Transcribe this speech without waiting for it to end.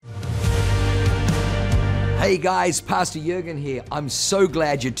Hey guys, Pastor Jurgen here. I'm so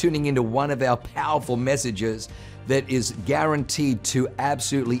glad you're tuning into one of our powerful messages that is guaranteed to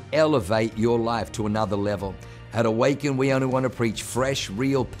absolutely elevate your life to another level. At Awaken, we only want to preach fresh,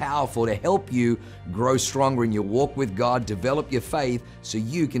 real, powerful to help you grow stronger in your walk with God, develop your faith so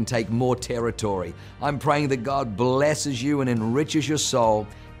you can take more territory. I'm praying that God blesses you and enriches your soul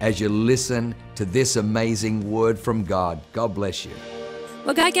as you listen to this amazing word from God. God bless you.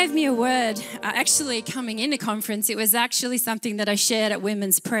 Well, God gave me a word actually coming into conference. It was actually something that I shared at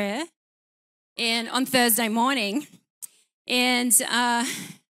Women's Prayer and on Thursday morning. And I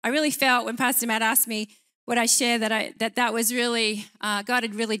really felt when Pastor Matt asked me what I share that was really, God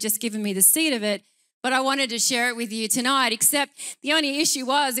had really just given me the seed of it. But I wanted to share it with you tonight, except the only issue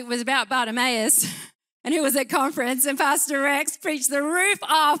was it was about Bartimaeus. And who was at conference, and Pastor Rex preached the roof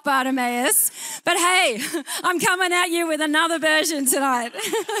off Bartimaeus. But hey, I'm coming at you with another version tonight.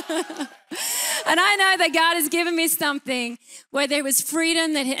 And I know that God has given me something where there was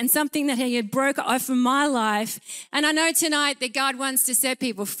freedom and something that he had broke off from my life. And I know tonight that God wants to set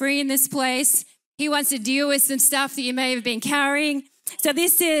people free in this place. He wants to deal with some stuff that you may have been carrying. So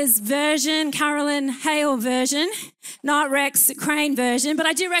this is Carolyn Hale version, not Rex Crane version, but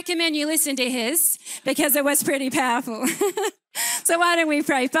I do recommend you listen to his because it was pretty powerful. So why don't we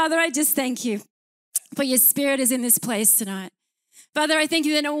pray? Father, I just thank you for your spirit is in this place tonight. Father, I thank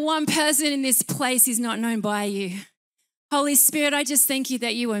you that not one person in this place is not known by you. Holy Spirit, I just thank you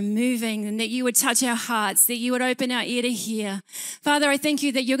that you are moving and that you would touch our hearts, that you would open our ear to hear. Father, I thank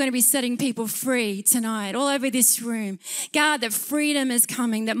you that you're going to be setting people free tonight all over this room. God, that freedom is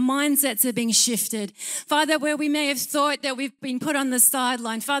coming, that mindsets are being shifted. Father, where we may have thought that we've been put on the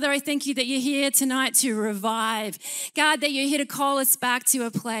sideline, Father, I thank you that you're here tonight to revive. God, that you're here to call us back to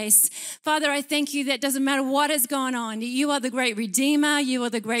a place. Father, I thank you that doesn't matter what has gone on, you are the great Redeemer, you are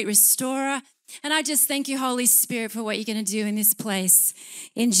the great Restorer. And I just thank you, Holy Spirit, for what you're going to do in this place.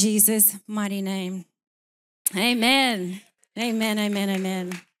 In Jesus' mighty name. Amen. Amen, amen,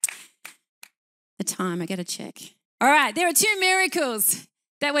 amen. The time, I got to check. All right, there are two miracles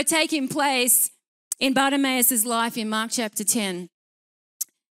that were taking place in Bartimaeus' life in Mark chapter 10.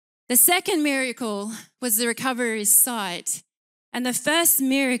 The second miracle was the recovery of his sight. And the first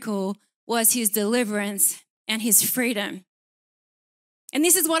miracle was his deliverance and his freedom. And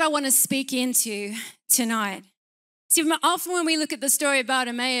this is what I want to speak into tonight. See, often when we look at the story of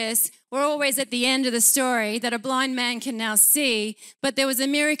Bartimaeus, we're always at the end of the story that a blind man can now see, but there was a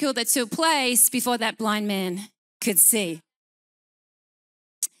miracle that took place before that blind man could see.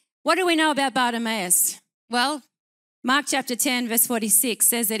 What do we know about Bartimaeus? Well, Mark chapter 10, verse 46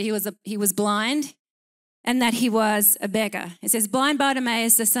 says that he was blind and that he was a beggar. It says, blind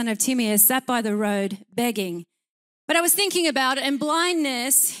Bartimaeus, the son of Timaeus, sat by the road begging. But I was thinking about it, and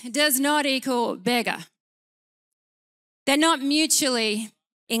blindness does not equal beggar. They're not mutually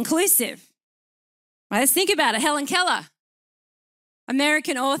inclusive. Right, let's think about it. Helen Keller,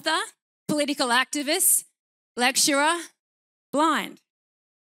 American author, political activist, lecturer, blind.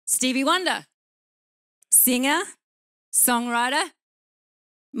 Stevie Wonder, singer, songwriter,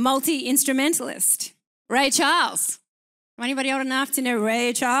 multi-instrumentalist. Ray Charles. Anybody old enough to know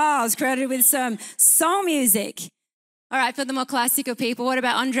Ray Charles, credited with some soul music? All right, for the more classical people, what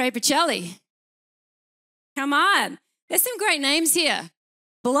about Andre Bocelli? Come on. There's some great names here.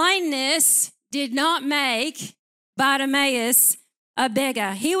 Blindness did not make Bartimaeus a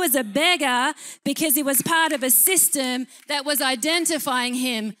beggar. He was a beggar because he was part of a system that was identifying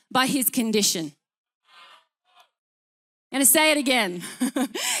him by his condition. I'm going to say it again.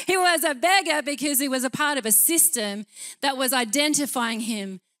 He was a beggar because he was a part of a system that was identifying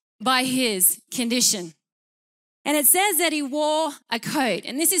him by his condition. And it says that he wore a coat.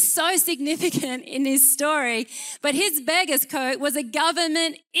 And this is so significant in this story. But his beggar's coat was a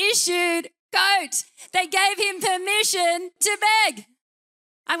government-issued coat. They gave him permission to beg.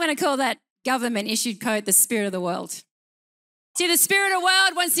 I'm going to call that government-issued coat the spirit of the world. See, the spirit of the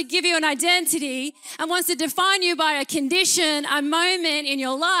world wants to give you an identity and wants to define you by a condition, a moment in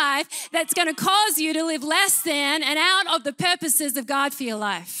your life that's going to cause you to live less than and out of the purposes of God for your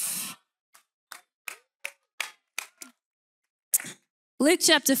life. Luke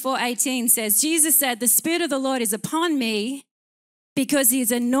chapter 4:18 says, Jesus said, the Spirit of the Lord is upon me because he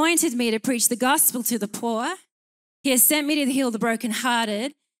has anointed me to preach the gospel to the poor. He has sent me to heal the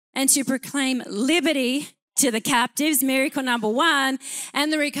brokenhearted and to proclaim liberty to the captives, miracle number one,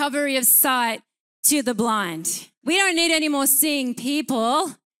 and the recovery of sight to the blind. We don't need any more seeing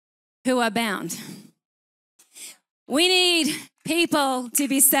people who are bound. We need people to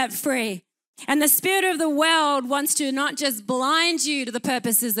be set free. And the spirit of the world wants to not just blind you to the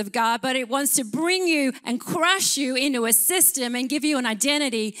purposes of God, but it wants to bring you and crush you into a system and give you an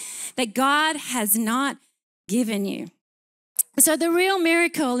identity that God has not given you. So the real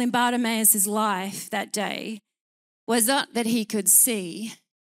miracle in Bartimaeus' life that day was not that he could see,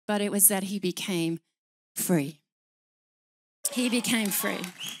 but it was that he became free. He became free.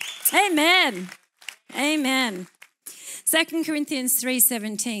 Amen. Amen. 2 Corinthians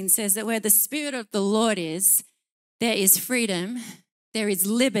 3:17 says that where the Spirit of the Lord is, there is freedom, there is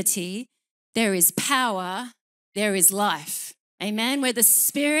liberty, there is power, there is life. Amen. Where the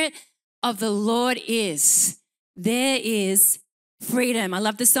Spirit of the Lord is, there is freedom. I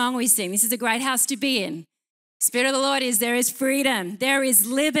love the song we sing. This is a great house to be in. Spirit of the Lord is, there is freedom, there is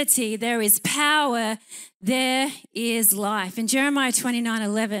liberty, there is power, there is life. In Jeremiah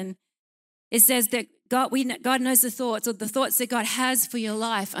 29:11, it says that God knows the thoughts, or the thoughts that God has for your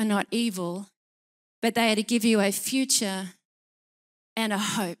life are not evil, but they are to give you a future and a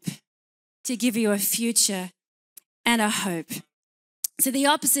hope. To give you a future and a hope. So the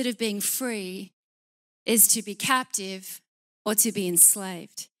opposite of being free is to be captive or to be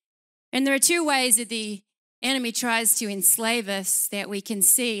enslaved. And there are two ways that the enemy tries to enslave us that we can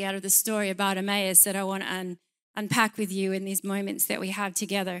see out of the story of Bartimaeus that I want to unpack with you in these moments that we have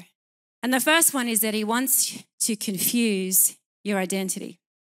together. And the first one is that he wants to confuse your identity.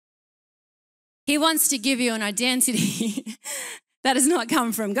 He wants to give you an identity that has not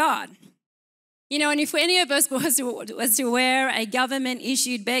come from God. You know, and if any of us was to wear a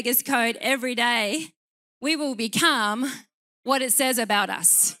government-issued beggar's coat every day, we will become what it says about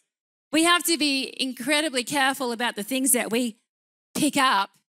us. We have to be incredibly careful about the things that we pick up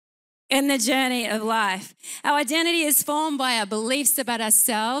in the journey of life. Our identity is formed by our beliefs about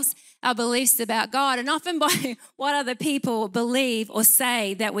ourselves, our beliefs about God, and often by what other people believe or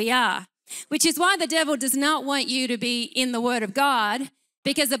say that we are, which is why the devil does not want you to be in the Word of God,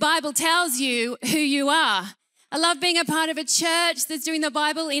 because the Bible tells you who you are. I love being a part of a church that's doing the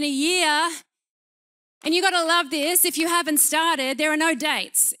Bible in a year. And you got to love this. If you haven't started, there are no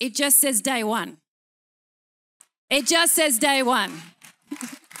dates. It just says day one. It just says day one.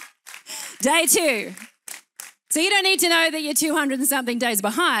 Day two. So you don't need to know that you're 200 and something days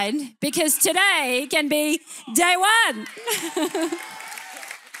behind, because today can be day one.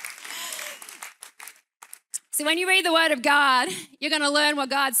 So when you read the Word of God, you're going to learn what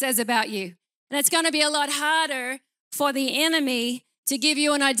God says about you. And it's going to be a lot harder for the enemy to give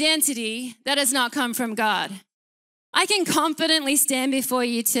you an identity that has not come from God. I can confidently stand before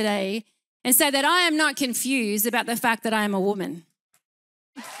you today and say that I am not confused about the fact that I am a woman.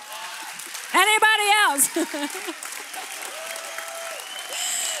 Anybody else?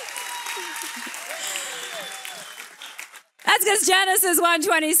 That's because Genesis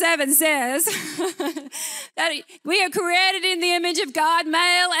 1:27 says that we are created in the image of God,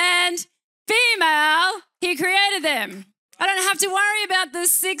 male and female. He created them. I don't have to worry about the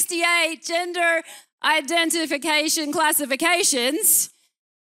 68 gender identification classifications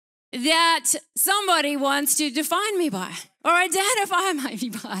that somebody wants to define me by or identify me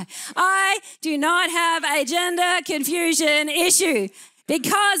by. I do not have a gender confusion issue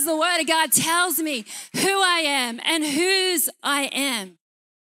because the Word of God tells me who I am and whose I am.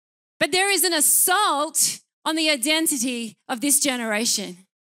 But there is an assault on the identity of this generation.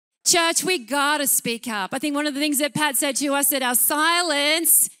 Church, we got to speak up. I think one of the things that Pat said to us, that our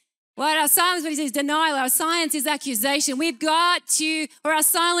silence is denial, our silence is accusation. We've got to, or our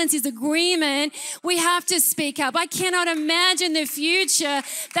silence is agreement. We have to speak up. I cannot imagine the future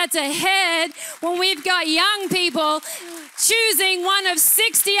that's ahead when we've got young people choosing one of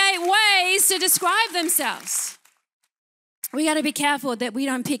 68 ways to describe themselves. We got to be careful that we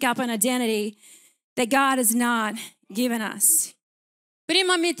don't pick up an identity that God has not given us. But in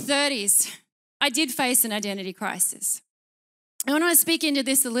my mid-30s, I did face an identity crisis. I want to speak into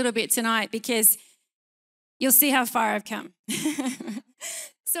this a little bit tonight because you'll see how far I've come.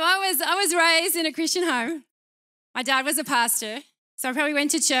 So I was raised in a Christian home. My dad was a pastor, so I probably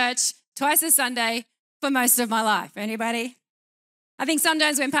went to church twice a Sunday for most of my life. Anybody? I think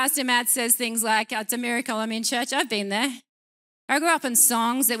sometimes when Pastor Matt says things like, it's a miracle I'm in church, I've been there. I grew up in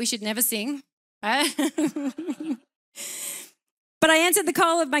songs that we should never sing, right? But I answered the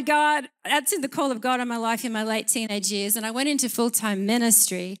call of God on my life in my late teenage years, and I went into full-time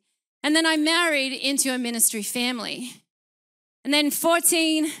ministry. And then I married into a ministry family. And then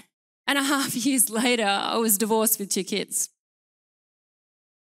 14 and a half years later, I was divorced with 2 kids.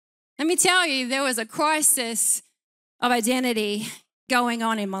 Let me tell you, there was a crisis of identity going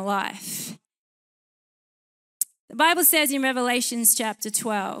on in my life. The Bible says in Revelations chapter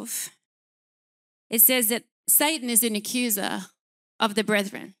 12 it says that Satan is an accuser of the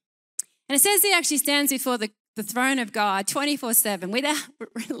brethren. And it says he actually stands before the throne of God 24/7 without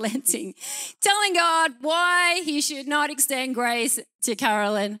relenting, telling God why he should not extend grace to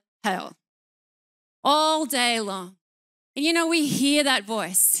Carolyn Hale all day long. And you know, we hear that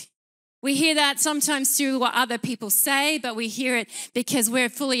voice. We hear that sometimes through what other people say, but we hear it because we're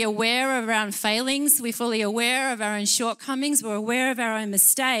fully aware of our own failings. We're fully aware of our own shortcomings. We're aware of our own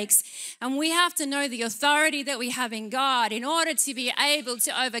mistakes. And we have to know the authority that we have in God in order to be able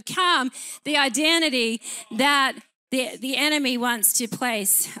to overcome the identity that the enemy wants to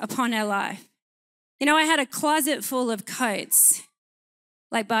place upon our life. You know, I had a closet full of coats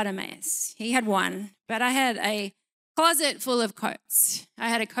like Bartimaeus. He had one, but I had a closet full of coats. I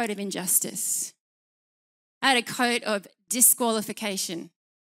had a coat of injustice. I had a coat of disqualification.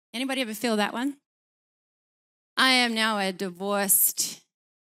 Anybody ever feel that one? I am now a divorced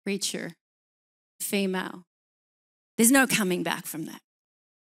preacher, female. There's no coming back from that.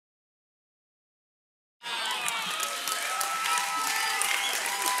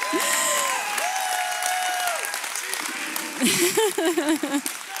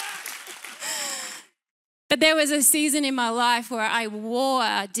 But there was a season in my life where I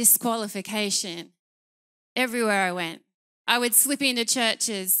wore disqualification everywhere I went. I would slip into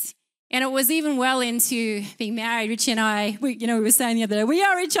churches, and it was even well into being married. Richie and I, we were saying the other day, we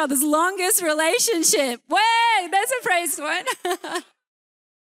are each other's longest relationship. Way, that's a praise one.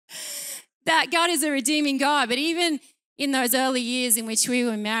 That God is a redeeming God. But even in those early years in which we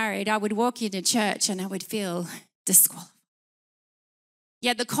were married, I would walk into church and I would feel disqualified.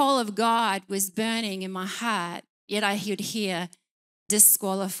 Yet the call of God was burning in my heart, yet I would hear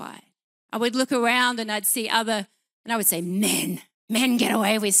disqualified. I would look around and I'd see other, and I would say, men get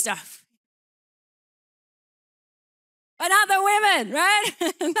away with stuff. But other women, right?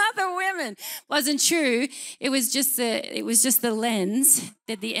 Other women. Wasn't true. It was just the lens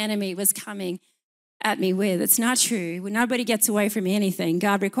that the enemy was coming at me with. It's not true. Nobody gets away from anything.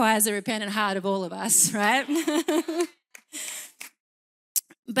 God requires a repentant heart of all of us, right?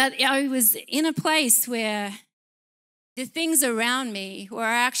 But I was in a place where the things around me were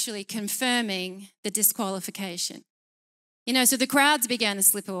actually confirming the disqualification. You know, so the crowds began to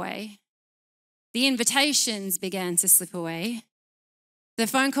slip away. The invitations began to slip away. The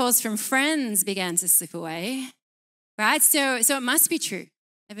phone calls from friends began to slip away, right? So it must be true.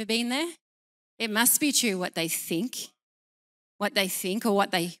 Ever been there? It must be true what they think or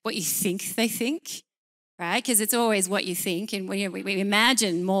what you think they think. Right? Because it's always what you think, and we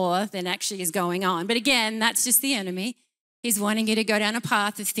imagine more than actually is going on. But again, that's just the enemy. He's wanting you to go down a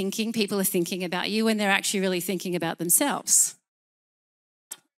path of thinking people are thinking about you when they're actually really thinking about themselves.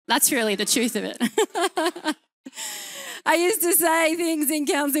 That's really the truth of it. I used to say things in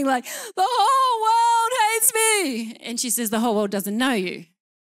counseling like, the whole world hates me. And she says, the whole world doesn't know you.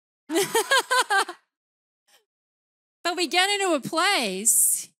 But we get into a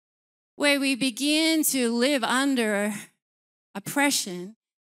place where we begin to live under oppression,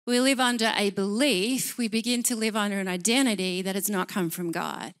 we live under a belief, we begin to live under an identity that has not come from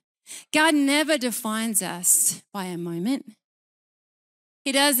God. God never defines us by a moment.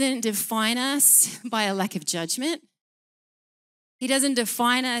 He doesn't define us by a lack of judgment. He doesn't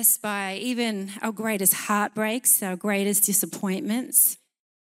define us by even our greatest heartbreaks, our greatest disappointments.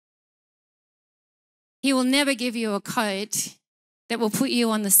 He will never give you a coat that will put you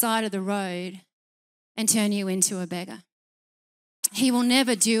on the side of the road and turn you into a beggar. He will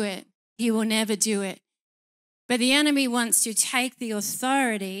never do it. He will never do it. But the enemy wants to take the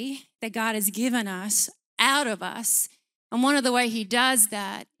authority that God has given us out of us. And one of the ways he does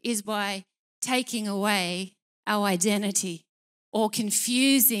that is by taking away our identity or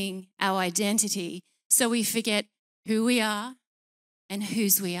confusing our identity so we forget who we are and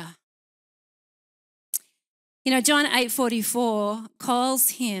whose we are. You know, John 8:44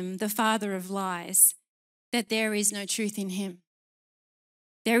 calls him the father of lies, that there is no truth in him.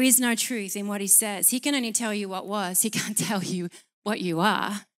 There is no truth in what he says. He can only tell you what was. He can't tell you what you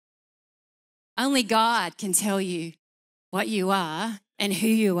are. Only God can tell you what you are and who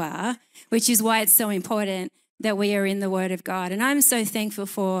you are, which is why it's so important that we are in the Word of God. And I'm so thankful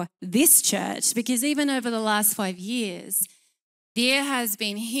for this church because even over the last 5 years, there has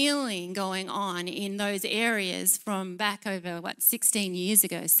been healing going on in those areas from back over, 16 years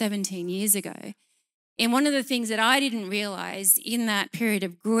ago, 17 years ago. And one of the things that I didn't realize in that period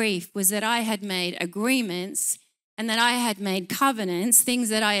of grief was that I had made agreements and that I had made covenants, things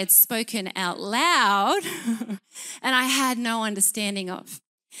that I had spoken out loud and I had no understanding of.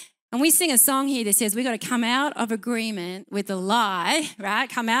 And we sing a song here that says we got to come out of agreement with the lie, right?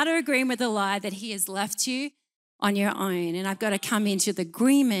 Come out of agreement with the lie that he has left you on your own. And I've got to come into the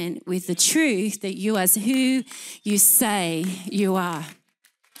agreement with the truth that you are who you say you are.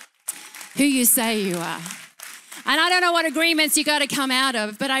 Who you say you are. And I don't know what agreements you got to come out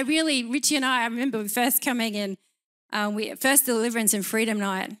of, but Richie and I remember first coming in, first Deliverance and Freedom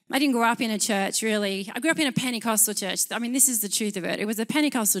Night. I didn't grow up in a church, really. I grew up in a Pentecostal church. I mean, this is the truth of it. It was a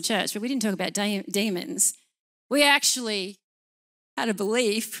Pentecostal church, but we didn't talk about demons. We actually had a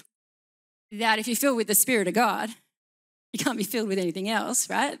belief that if you're filled with the Spirit of God, you can't be filled with anything else,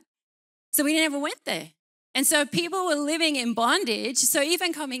 right? So we never went there. And so people were living in bondage. So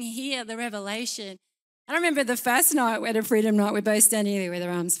even coming here, the revelation, I remember the first night at a Freedom Night, we're both standing there with our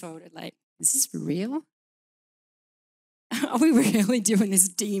arms folded, like, is this for real? Are we really doing this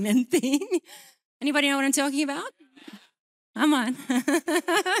demon thing? Anybody know what I'm talking about? Come on.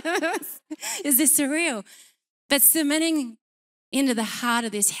 Is this surreal? But submitting into the heart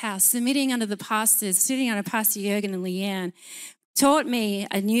of this house, submitting under the pastors, sitting under Pastor Jurgen and Leanne, taught me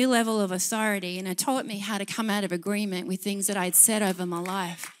a new level of authority, and it taught me how to come out of agreement with things that I'd said over my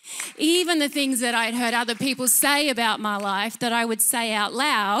life. Even the things that I'd heard other people say about my life that I would say out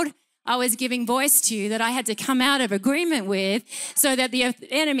loud, I was giving voice to, that I had to come out of agreement with so that the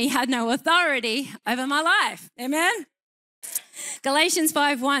enemy had no authority over my life. Amen? Galatians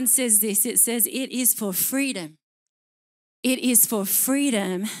 5:1 says this. It says, it is for freedom. It is for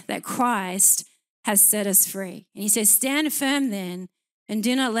freedom that Christ has set us free. And he says, stand firm then, and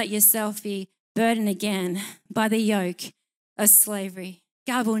do not let yourself be burdened again by the yoke of slavery.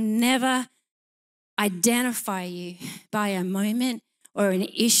 God will never identify you by a moment or an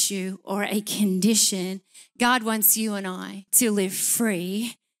issue or a condition. God wants you and I to live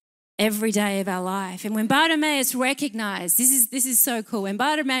free every day of our life. And when Bartimaeus recognized, this is so cool, when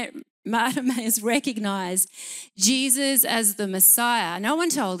Bartimaeus recognized Jesus as the Messiah, no one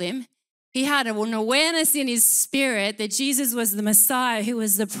told him. He had an awareness in his spirit that Jesus was the Messiah, who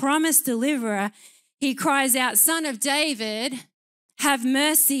was the promised deliverer. He cries out, Son of David, have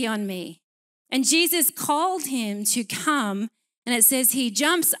mercy on me. And Jesus called him to come, and it says he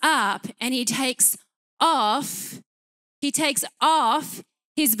jumps up and he takes off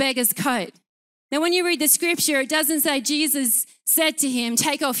his beggar's coat. Now, when you read the scripture, it doesn't say Jesus said to him,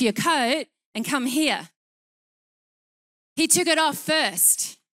 take off your coat and come here. He took it off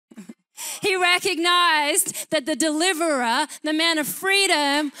first. He recognized that the deliverer, the man of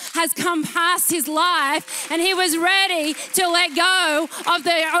freedom, has come past his life, and he was ready to let go of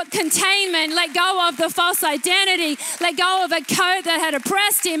the containment, let go of the false identity, let go of a coat that had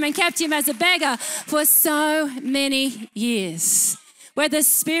oppressed him and kept him as a beggar for so many years. Where the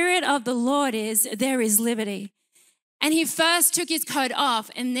Spirit of the Lord is, there is liberty. And he first took his coat off,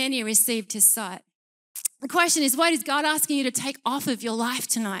 and then he received his sight. The question is, what is God asking you to take off of your life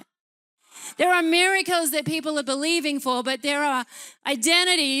tonight? There are miracles that people are believing for, but there are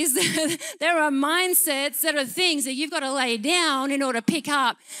identities, there are mindsets, there are things that you've got to lay down in order to pick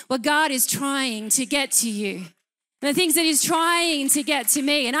up what God is trying to get to you. The things that he's trying to get to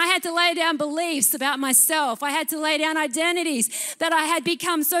me. And I had to lay down beliefs about myself. I had to lay down identities that I had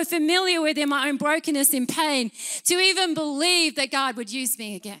become so familiar with in my own brokenness and pain to even believe that God would use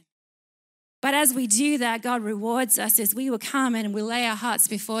me again. But as we do that, God rewards us as we will come and we lay our hearts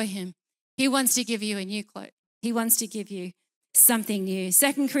before him. He wants to give you a new cloak. He wants to give you something new.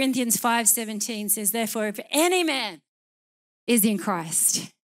 2 Corinthians 5:17 says, therefore, if any man is in Christ,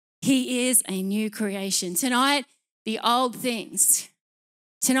 he is a new creation. Tonight, the old things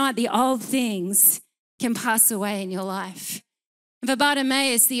can pass away in your life. And for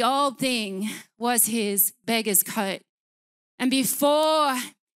Bartimaeus, the old thing was his beggar's coat. And before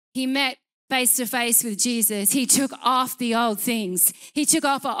he met face to face with Jesus, he took off the old things. He took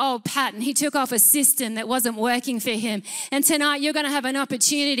off an old pattern. He took off a system that wasn't working for him. And tonight you're going to have an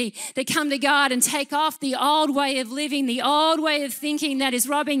opportunity to come to God and take off the old way of living, the old way of thinking that is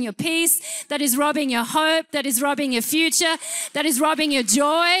robbing your peace, that is robbing your hope, that is robbing your future, that is robbing your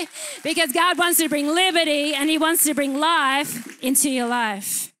joy, because God wants to bring liberty and he wants to bring life into your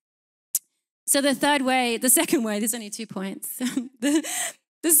life. So the second way, there's only 2 points.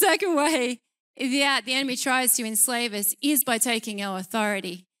 The second way that the enemy tries to enslave us is by taking our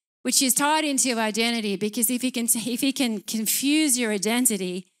authority, which is tied into your identity, because if he can confuse your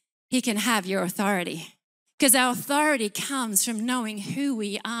identity, he can have your authority. Because our authority comes from knowing who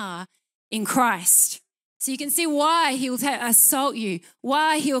we are in Christ. So you can see why he will assault you,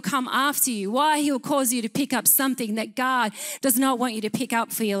 why he will come after you, why he will cause you to pick up something that God does not want you to pick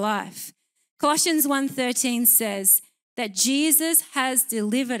up for your life. Colossians 1:13 says, that Jesus has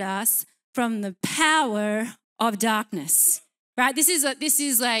delivered us from the power of darkness. Right? This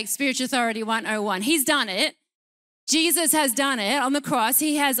is like spiritual authority 101. He's done it. Jesus has done it on the cross.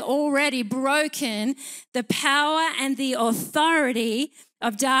 He has already broken the power and the authority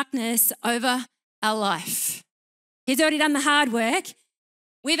of darkness over our life. He's already done the hard work.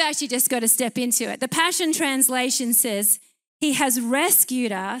 We've actually just got to step into it. The Passion Translation says, he has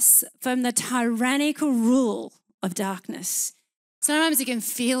rescued us from the tyrannical rule of darkness. Sometimes it can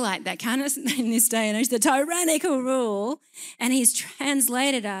feel like that, can't it, in this day and age, the tyrannical rule. And he's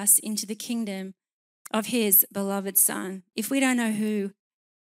translated us into the kingdom of his beloved Son. If we don't know who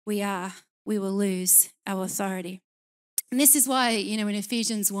we are, we will lose our authority. And this is why, in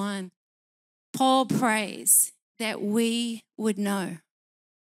Ephesians 1, Paul prays that we would know.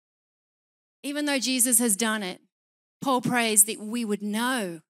 Even though Jesus has done it, Paul prays that we would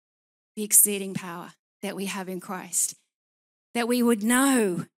know the exceeding power that we have in Christ, that we would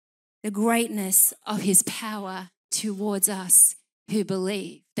know the greatness of his power towards us who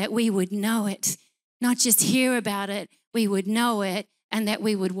believe, that we would know it, not just hear about it, we would know it and that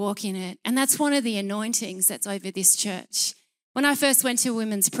we would walk in it. And that's one of the anointings that's over this church. When I first went to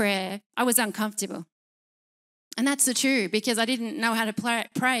women's prayer, I was uncomfortable. And that's the truth, because I didn't know how to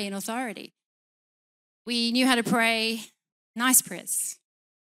pray in authority. We knew how to pray nice prayers.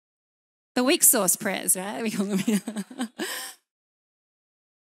 The weak sauce prayers, right? We call them.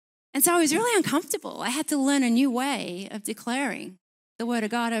 And so I was really uncomfortable. I had to learn a new way of declaring the word of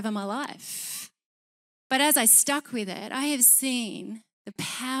God over my life. But as I stuck with it, I have seen the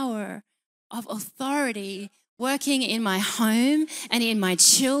power of authority working in my home and in my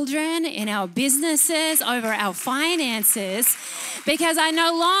children, in our businesses, over our finances, because I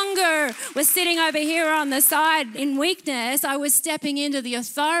no longer was sitting over here on the side in weakness. I was stepping into the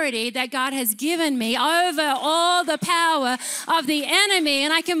authority that God has given me over all the power of the enemy,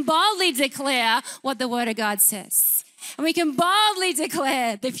 and I can boldly declare what the Word of God says. And we can boldly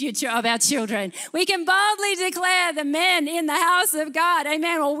declare the future of our children. We can boldly declare the men in the house of God.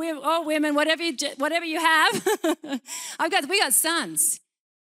 Amen. Or women, whatever you have. We got sons.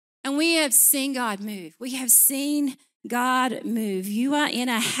 And we have seen God move. We have seen God move. You are in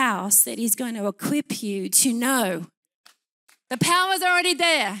a house that is going to equip you to know. The power's already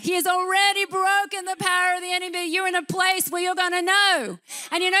there. He has already broken the power of the enemy. You're in a place where you're going to know.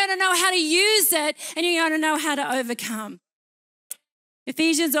 And you're going to know how to use it, and you're going to know how to overcome.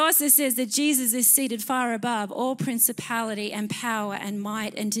 Ephesians also says that Jesus is seated far above all principality and power and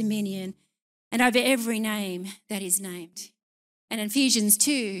might and dominion, and over every name that is named. And Ephesians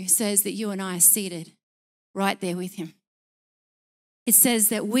 2 says that you and I are seated right there with him. It says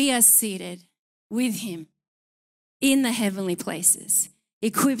that we are seated with him in the heavenly places,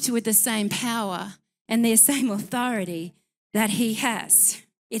 equipped with the same power and the same authority that he has.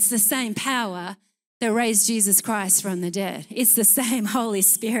 It's the same power that raised Jesus Christ from the dead. It's the same Holy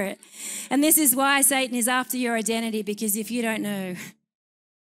Spirit. And this is why Satan is after your identity, because if you don't know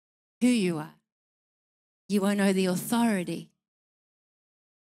who you are, you won't know the authority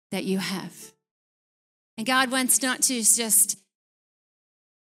that you have. And God wants not to just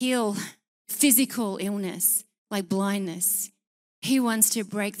heal physical illness, like blindness. He wants to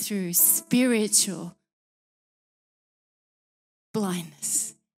break through spiritual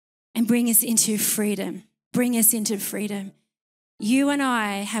blindness and bring us into freedom. Bring us into freedom. You and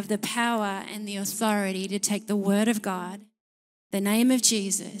I have the power and the authority to take the word of God, the name of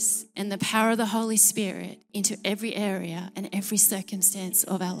Jesus, and the power of the Holy Spirit into every area and every circumstance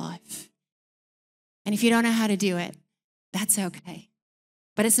of our life. And if you don't know how to do it, that's okay.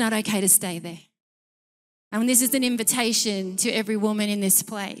 But it's not okay to stay there. And this is an invitation to every woman in this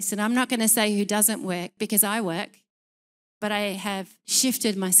place. And I'm not going to say who doesn't work, because I work, but I have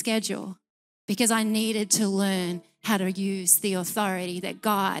shifted my schedule because I needed to learn how to use the authority that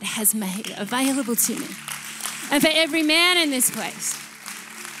God has made available to me. And for every man in this place,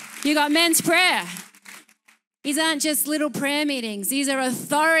 you got men's prayer. These aren't just little prayer meetings. These are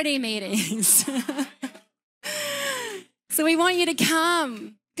authority meetings. So we want you to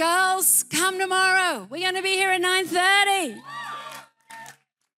come. Girls, come tomorrow. We're going to be here at 9:30.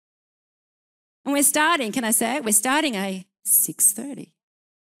 And we're starting, can I say it? We're starting at 6:30.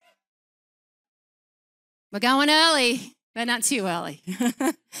 We're going early, but not too early.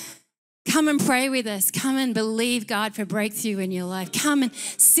 Come and pray with us. Come and believe God for breakthrough in your life. Come and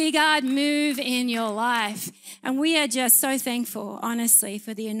see God move in your life. And we are just so thankful, honestly,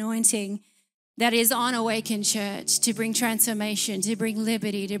 for the anointing that is on Awaken Church to bring transformation, to bring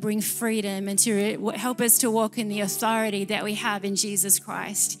liberty, to bring freedom, and to help us to walk in the authority that we have in Jesus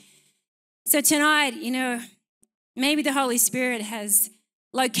Christ. So tonight, Maybe the Holy Spirit has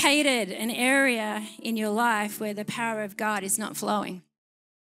located an area in your life where the power of God is not flowing.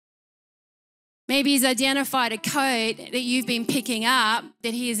 Maybe he's identified a code that you've been picking up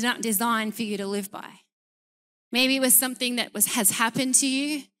that he is not designed for you to live by. Maybe it was something that has happened to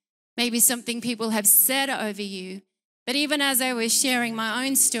you. Maybe something people have said over you. But even as I was sharing my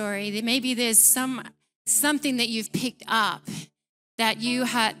own story, maybe there's something that you've picked up that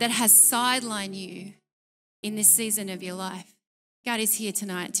has sidelined you in this season of your life. God is here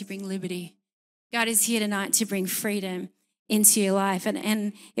tonight to bring liberty. God is here tonight to bring freedom into your life.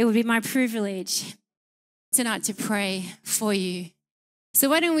 And it would be my privilege tonight to pray for you. So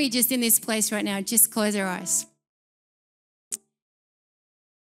why don't we just in this place right now, just close our eyes.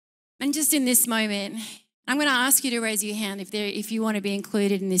 And just in this moment, I'm going to ask you to raise your hand if you want to be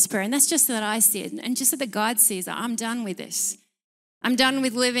included in this prayer. And that's just so that I see it and just so that God sees that I'm done with this. I'm done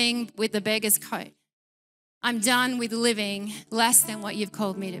with living with the beggar's coat. I'm done with living less than what you've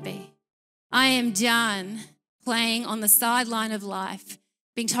called me to be. I am done playing on the sideline of life,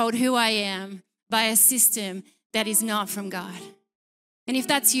 being told who I am by a system that is not from God. And if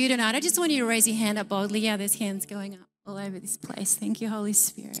that's you tonight, I just want you to raise your hand up boldly. Yeah, there's hands going up all over this place. Thank you, Holy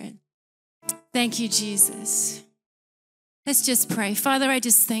Spirit. Thank you, Jesus. Let's just pray. Father, I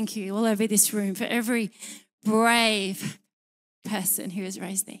just thank you all over this room for every brave person who has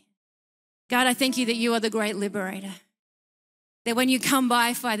raised their hand. God, I thank you that you are the great liberator. That when you come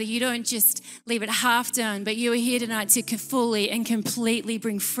by, Father, you don't just leave it half done, but you are here tonight to fully and completely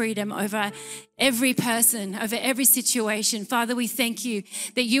bring freedom over every person, over every situation. Father, we thank you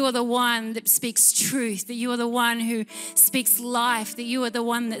that you are the one that speaks truth, that you are the one who speaks life, that you are the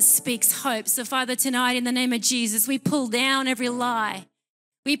one that speaks hope. So, Father, tonight in the name of Jesus, we pull down every lie.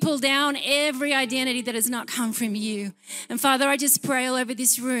 We pull down every identity that has not come from you. And Father, I just pray all over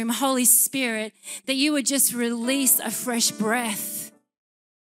this room, Holy Spirit, that you would just release a fresh breath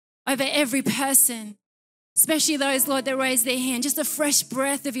over every person, especially those, Lord, that raise their hand, just a fresh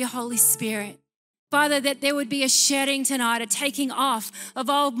breath of your Holy Spirit. Father, that there would be a shedding tonight, a taking off of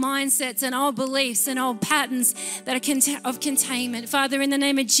old mindsets and old beliefs and old patterns that are of containment. Father, in the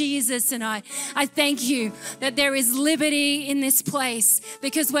name of Jesus tonight, I thank you that there is liberty in this place,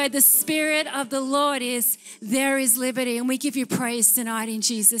 because where the Spirit of the Lord is, there is liberty. And we give you praise tonight in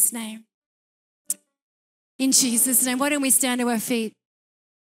Jesus' name. In Jesus' name. Why don't we stand to our feet?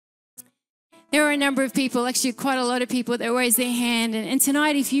 There are a number of people, actually quite a lot of people that raise their hand. And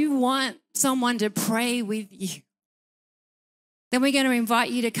tonight, if you want someone to pray with you, then we're going to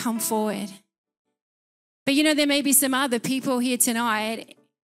invite you to come forward. But you know, there may be some other people here tonight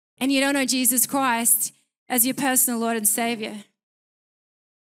and you don't know Jesus Christ as your personal Lord and Savior.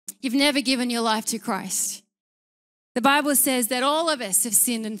 You've never given your life to Christ. The Bible says that all of us have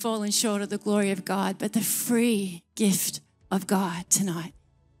sinned and fallen short of the glory of God, but the free gift of God tonight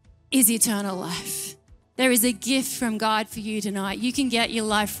is eternal life. There is a gift from God for you tonight. You can get your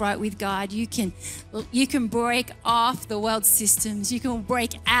life right with God. You can break off the world systems. You can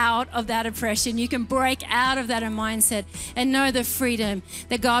break out of that oppression. You can break out of that mindset and know the freedom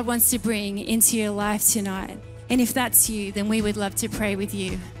that God wants to bring into your life tonight. And if that's you, then we would love to pray with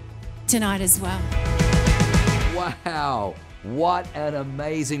you tonight as well. Wow, what an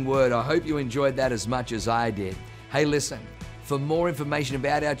amazing word. I hope you enjoyed that as much as I did. Hey, listen. For more information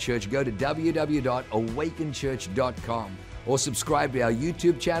about our church, go to www.awakenchurch.com or subscribe to our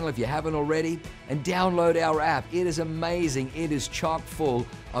YouTube channel if you haven't already, and download our app. It is amazing. It is chock full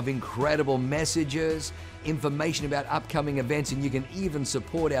of incredible messages, information about upcoming events, and you can even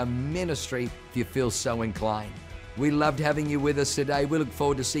support our ministry if you feel so inclined. We loved having you with us today. We look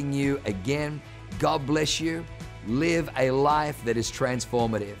forward to seeing you again. God bless you. Live a life that is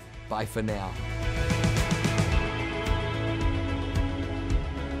transformative. Bye for now.